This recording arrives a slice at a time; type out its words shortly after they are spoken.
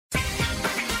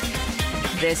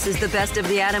This is the Best of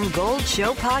the Adam Gold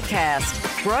Show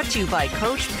podcast, brought to you by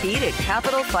Coach Pete at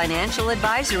Capital Financial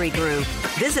Advisory Group.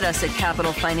 Visit us at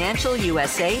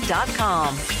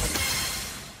capitalfinancialusa.com.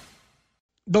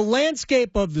 The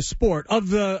landscape of the sport,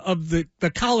 of the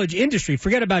college industry,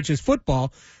 forget about just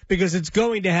football, because it's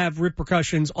going to have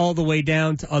repercussions all the way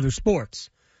down to other sports.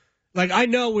 Like, I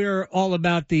know we're all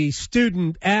about the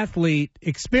student-athlete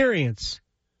experience,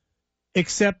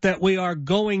 except that we are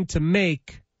going to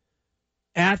make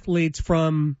athletes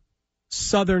from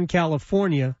Southern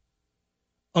California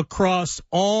across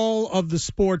all of the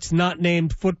sports not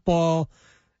named football,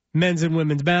 men's and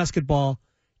women's basketball,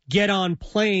 get on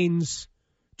planes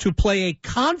to play a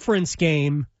conference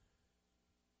game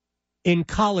in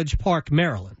College Park,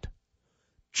 Maryland.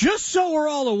 Just so we're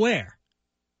all aware.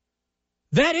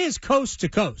 That is coast to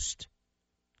coast.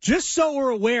 Just so we're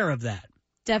aware of that.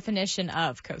 Definition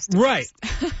of coast to right.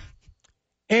 coast.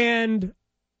 And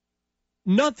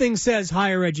nothing says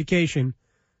higher education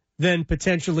than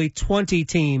potentially 20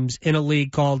 teams in a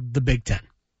league called the Big Ten.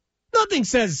 Nothing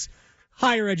says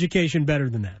higher education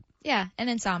better than that. Yeah, and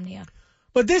insomnia.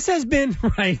 But this has been,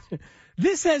 right,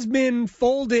 this has been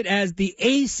folded as the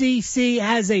ACC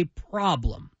has a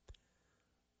problem.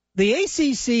 The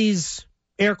ACC's,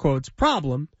 air quotes,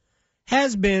 problem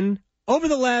has been, over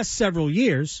the last several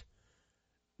years,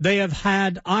 they have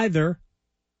had either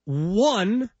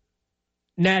one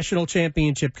national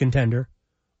championship contender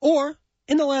or,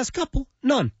 in the last couple,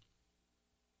 none.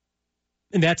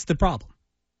 And that's the problem.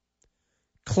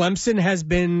 Clemson has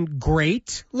been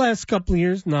great last couple of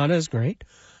years, not as great.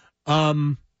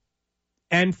 And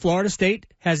Florida State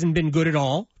hasn't been good at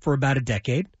all for about a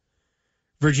decade.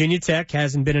 Virginia Tech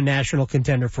hasn't been a national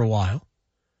contender for a while.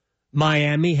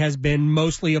 Miami has been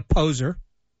mostly a poser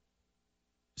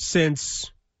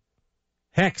since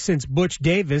Butch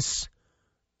Davis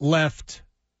left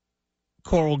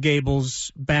Coral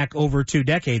Gables back over 2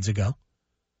 decades ago.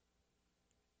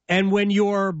 And when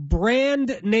your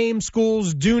brand name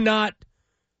schools do not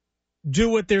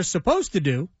do what they're supposed to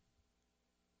do,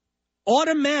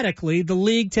 automatically the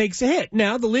league takes a hit.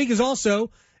 Now, the league has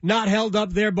also not held up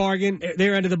their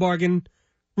end of the bargain,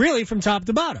 really from top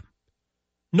to bottom.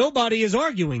 Nobody is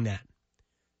arguing that.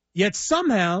 Yet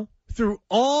somehow, through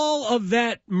all of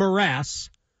that morass,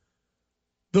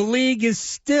 the league is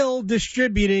still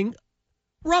distributing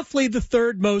roughly the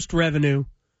third most revenue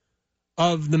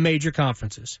of the major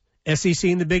conferences. SEC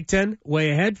and the Big Ten,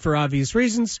 way ahead for obvious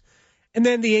reasons. And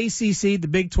then the ACC, the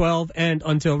Big 12, and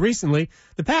until recently,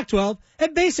 the Pac-12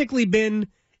 have basically been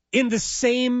in the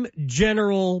same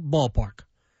general ballpark,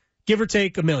 give or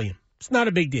take $1 million. It's not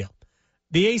a big deal.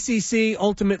 The ACC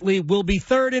ultimately will be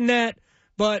third in that,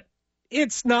 but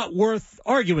it's not worth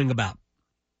arguing about.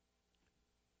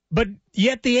 But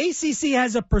yet the ACC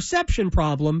has a perception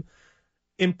problem,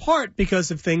 in part because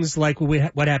of things like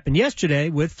what happened yesterday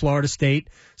with Florida State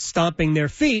stomping their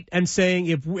feet and saying,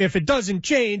 if it doesn't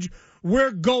change,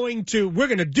 we're going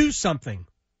to do something.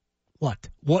 What?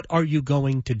 What are you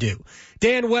going to do?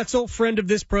 Dan Wetzel, friend of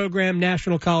this program,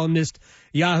 national columnist,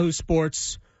 Yahoo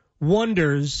Sports,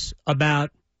 wonders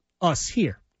about us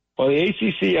here. Well, the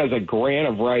ACC has a grant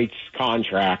of rights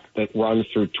contract that runs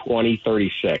through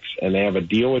 2036, and they have a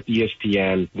deal with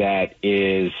ESPN that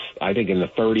is, I think, in the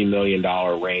 $30 million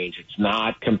range. It's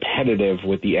not competitive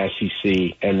with the SEC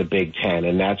and the Big Ten,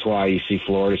 and that's why you see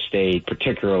Florida State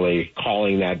particularly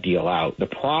calling that deal out. The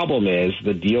problem is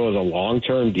the deal is a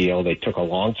long-term deal. They took a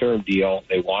long-term deal.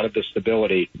 They wanted the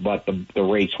stability, but the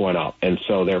rates went up, and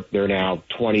so they're now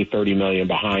 $20-30 million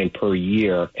behind per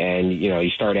year, and you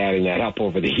start adding that up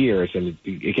over the years, and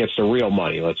it gets to real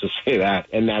money, let's just say that.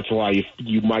 And that's why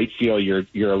you might feel you're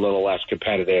a little less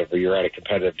competitive or you're at a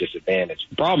competitive disadvantage.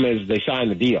 The problem is they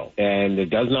signed the deal, and it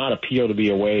does not appear to be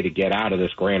a way to get out of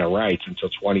this grant of rights until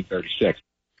 2036.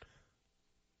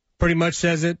 Pretty much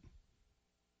says it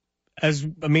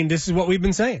this is what we've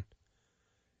been saying.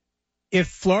 If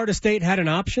Florida State had an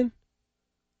option,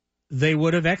 they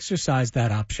would have exercised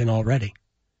that option already.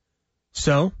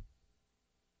 So,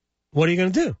 what are you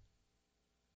going to do?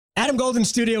 Adam Golden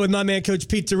studio with my man, Coach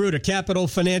Pete thru, Capital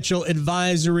Financial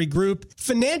Advisory Group.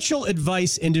 Financial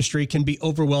advice industry can be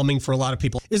overwhelming for a lot of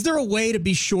people. Is there a way to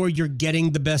be sure you're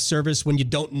getting the best service when you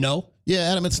don't know?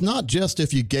 Yeah, Adam, it's not just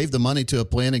if you gave the money to a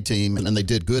planning team and they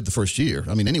did good the first year.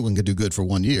 I mean, anyone can do good for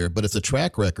 1 year, but it's a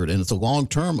track record and it's a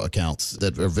long-term accounts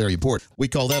that are very important. We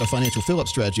call that a financial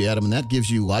Phillips strategy, Adam, and that gives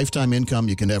you lifetime income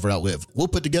you can never outlive. We'll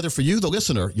put together for you, the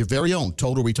listener, your very own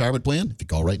total retirement plan if you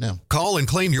call right now. Call and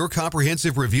claim your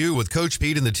comprehensive review with Coach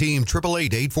Pete and the team,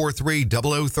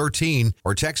 888-843-0013,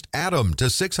 or text ADAM to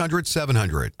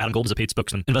 600-700. Adam Gold is a paid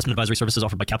spokesman. Investment advisory services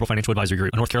offered by Capital Financial Advisory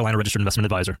Group, a North Carolina registered investment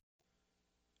advisor.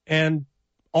 And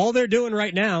all they're doing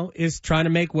right now is trying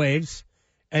to make waves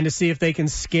and to see if they can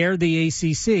scare the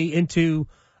ACC into,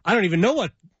 I don't even know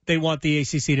what they want the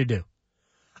ACC to do.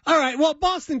 All right, well,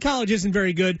 Boston College isn't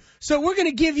very good, so we're going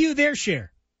to give you their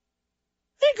share.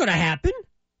 Ain't going to happen.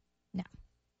 No.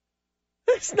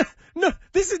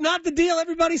 This is not the deal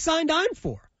everybody signed on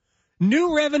for.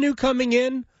 New revenue coming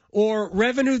in or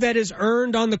revenue that is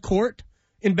earned on the court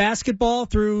in basketball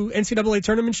through NCAA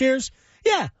tournament shares.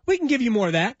 Yeah, we can give you more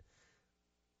of that.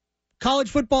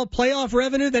 College football playoff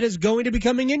revenue that is going to be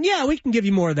coming in. Yeah, we can give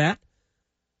you more of that.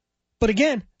 But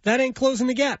again, that ain't closing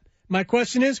the gap. My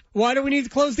question is, why do we need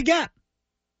to close the gap?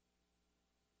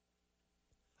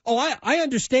 Oh, I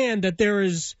understand that there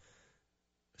is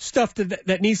stuff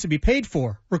that needs to be paid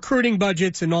for, recruiting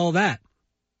budgets and all that.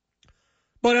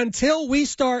 But until we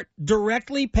start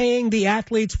directly paying the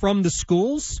athletes from the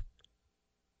schools,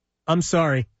 I'm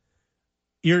sorry,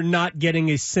 you're not getting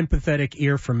a sympathetic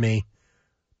ear from me,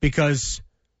 because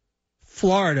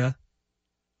Florida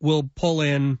will pull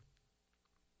in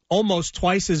almost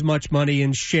twice as much money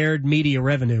in shared media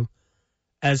revenue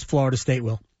as Florida State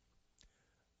will.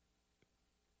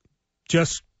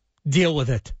 Just deal with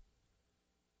it.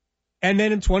 And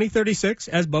then in 2036,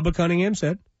 as Bubba Cunningham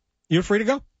said, you're free to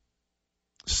go.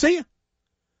 See ya.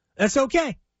 That's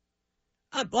okay.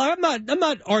 I'm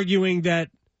not arguing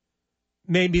that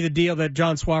maybe the deal that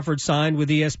John Swofford signed with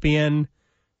ESPN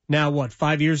now,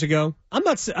 5 years ago? I'm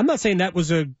not saying that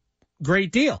was a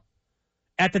great deal.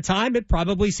 At the time, it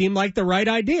probably seemed like the right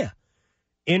idea.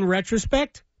 In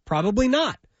retrospect, probably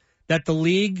not. That the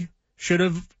league should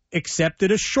have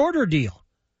accepted a shorter deal.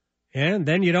 And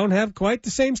then you don't have quite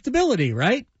the same stability,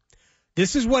 right?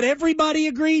 This is what everybody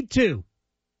agreed to.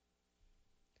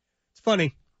 It's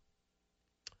funny.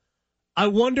 I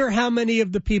wonder how many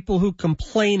of the people who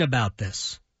complain about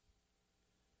this,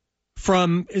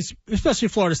 from especially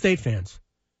Florida State fans,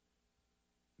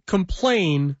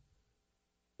 complain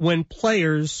when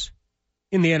players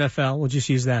in the NFL, we'll just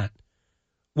use that,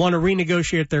 want to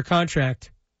renegotiate their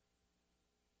contract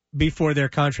before their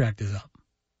contract is up.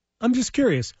 I'm just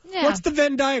curious. Yeah. What's the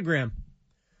Venn diagram?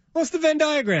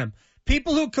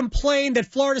 People who complain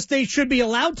that Florida State should be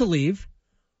allowed to leave,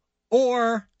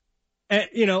 or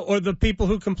the people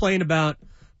who complain about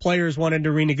players wanting to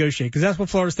renegotiate, because that's what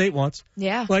Florida State wants.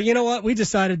 Yeah. Well, you know what? We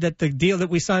decided that the deal that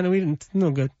we signed, no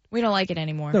good. We don't like it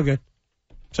anymore. No good.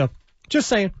 So, just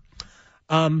saying.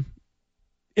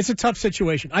 It's a tough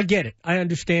situation. I get it. I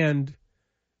understand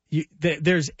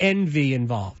there's envy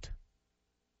involved.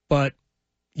 But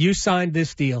you signed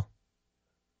this deal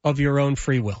of your own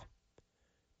free will.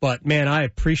 But, man, I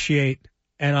appreciate,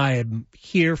 and I am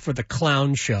here for the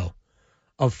clown show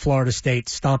of Florida State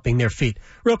stomping their feet.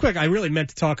 Real quick, I really meant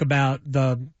to talk about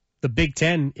the Big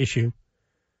Ten issue,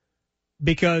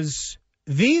 because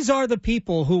these are the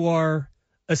people who are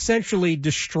essentially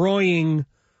destroying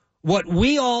what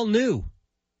we all knew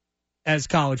as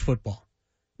college football.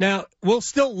 Now, we'll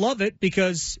still love it,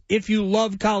 because if you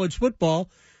love college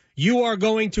football, you are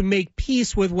going to make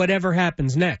peace with whatever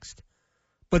happens next.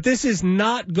 But this is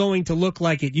not going to look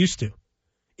like it used to.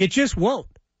 It just won't.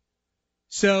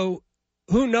 So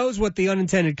who knows what the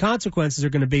unintended consequences are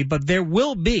going to be, but there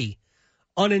will be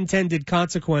unintended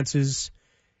consequences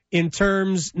in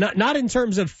terms, not in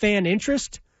terms of fan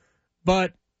interest,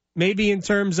 but maybe in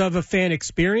terms of a fan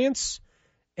experience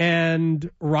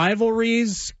and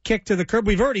rivalries kicked to the curb.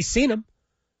 We've already seen them.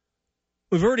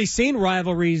 We've already seen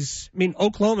rivalries. I mean,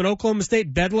 Oklahoma and Oklahoma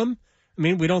State, Bedlam. I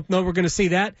mean, we don't know we're going to see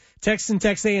that. Texas and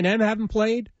Texas A&M haven't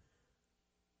played.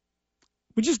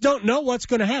 We just don't know what's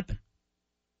going to happen.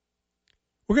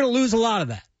 We're going to lose a lot of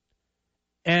that.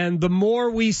 And the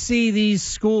more we see these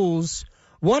schools,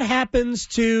 what happens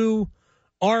to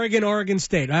Oregon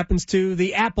State? What happens to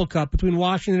the Apple Cup between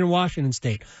Washington and Washington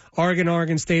State?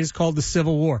 Oregon State is called the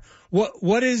Civil War.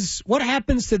 What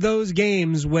happens to those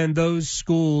games when those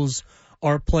schools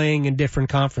are playing in different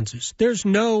conferences? There's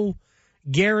no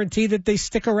guarantee that they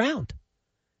stick around.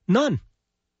 None.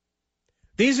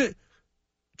 These are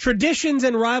traditions,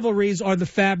 and rivalries are the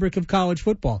fabric of college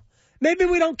football. Maybe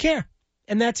we don't care,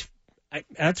 and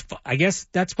I guess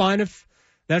that's fine if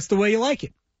that's the way you like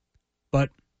it.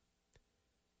 But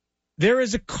there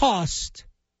is a cost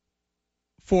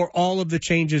for all of the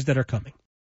changes that are coming.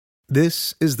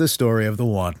 This is the story of the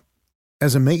one.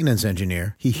 As a maintenance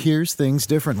engineer, he hears things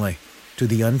differently. To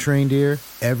the untrained ear,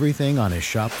 everything on his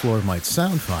shop floor might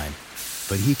sound fine,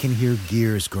 but he can hear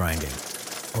gears grinding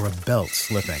or a belt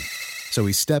slipping. So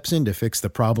he steps in to fix the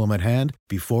problem at hand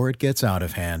before it gets out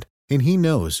of hand. And he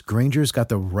knows Grainger's got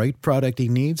the right product he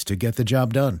needs to get the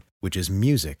job done, which is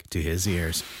music to his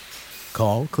ears.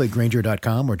 Call, click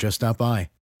Grainger.com, or just stop by.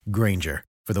 Grainger,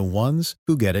 for the ones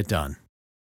who get it done.